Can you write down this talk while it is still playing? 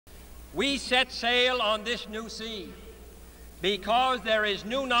We set sail on this new sea because there is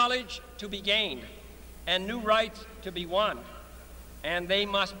new knowledge to be gained and new rights to be won, and they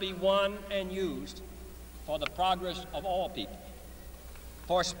must be won and used for the progress of all people.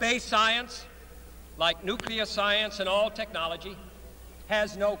 For space science, like nuclear science and all technology,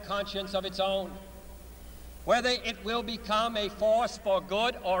 has no conscience of its own. Whether it will become a force for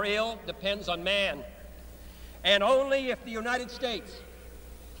good or ill depends on man. And only if the United States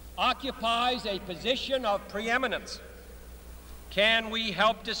occupies a position of preeminence can we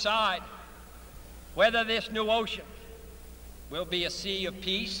help decide whether this new ocean will be a sea of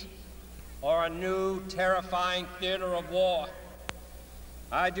peace or a new terrifying theater of war.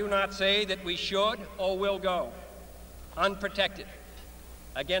 I do not say that we should or will go unprotected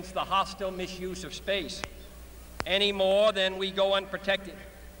against the hostile misuse of space any more than we go unprotected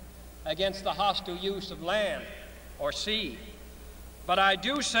against the hostile use of land or sea. But I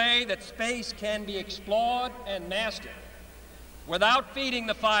do say that space can be explored and mastered without feeding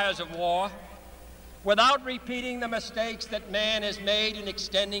the fires of war, without repeating the mistakes that man has made in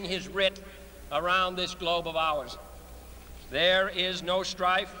extending his writ around this globe of ours. There is no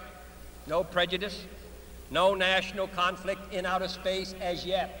strife, no prejudice, no national conflict in outer space as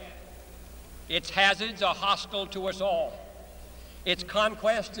yet. Its hazards are hostile to us all. Its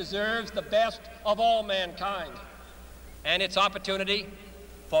conquest deserves the best of all mankind, and its opportunity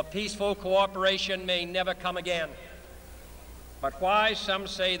for peaceful cooperation may never come again. But why, some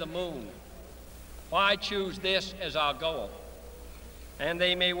say, the moon? Why choose this as our goal? And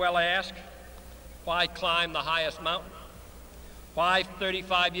they may well ask, why climb the highest mountain? Why,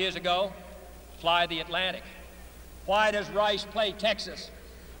 35 years ago, fly the Atlantic? Why does Rice play Texas?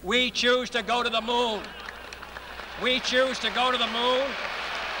 We choose to go to the moon. We choose to go to the moon.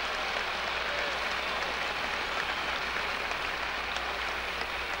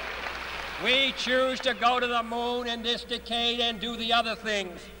 We choose to go to the moon in this decade and do the other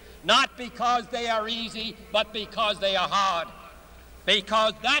things, not because they are easy, but because they are hard.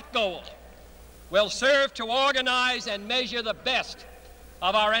 Because that goal will serve to organize and measure the best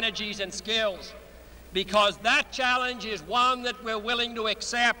of our energies and skills. Because that challenge is one that we're willing to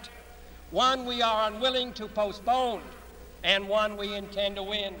accept, one we are unwilling to postpone, and one we intend to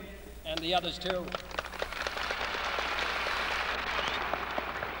win, and the others too.